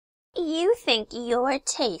You think your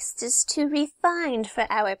taste is too refined for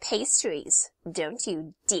our pastries, don't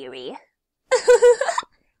you, dearie?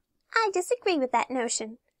 I disagree with that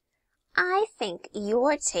notion. I think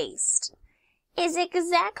your taste is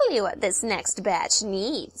exactly what this next batch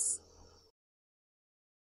needs.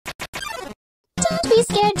 Don't be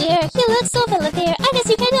scared, dear, you look so full of fear. I guess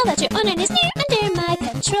you can tell that your owner is near. Under my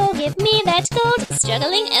control, give me that gold.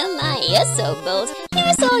 Struggling am I, you're so bold.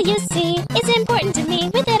 Your soul, you see, is important to me.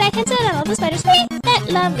 With it I can set all the spiders free. That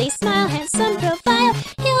lovely smile, handsome profile,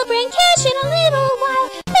 he'll bring cash in a little while.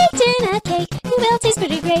 Baked in a cake, you will taste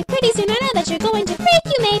pretty great. Pretty soon I know that you're going to break.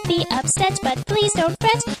 You may be upset, but please don't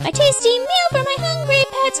fret. My tasty meal for my hungry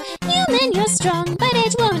pet. Human, you're strong, but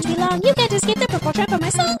it won't be long. You get to skip the purple trap of my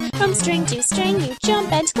song. From string to string, you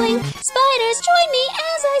jump and cling. Spiders, join me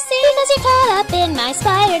as I sing. Because you're caught up in my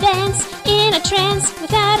spider dance. In a trance,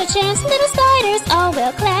 without a chance. Little spiders all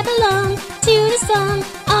will clap along to the song.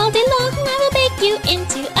 All day long I will bake you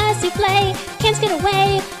into a souffle. Can't get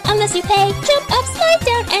away unless you pay. Jump up, slide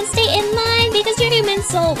down, and stay in line. Because your human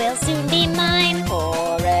soul will soon be mine.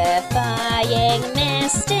 Horrifying,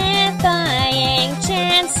 mystifying,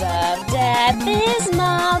 chance of death is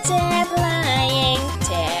multiplying.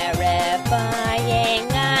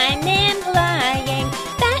 Terrifying, I'm implying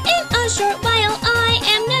that in a short while I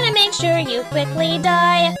am gonna make sure you quickly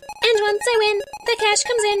die. And once I win, the cash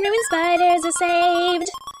comes in, ruined spiders are saved.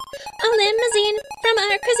 A limousine from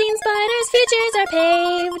our cuisine, spiders' futures are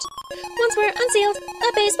paved. Once we're unsealed,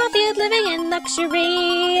 a baseball field living in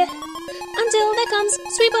luxury. Until that comes,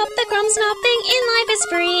 sweep up the crumbs, nothing in life is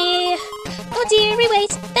free. Oh dearie, wait,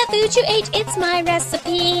 that food you ate, it's my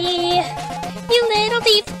recipe. You little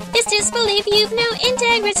thief, this disbelief, you've no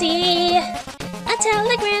integrity. A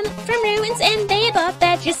telegram from ruins and they bought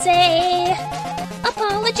that you say.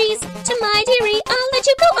 Apologies to my dearie, I'll let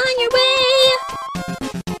you go on your way.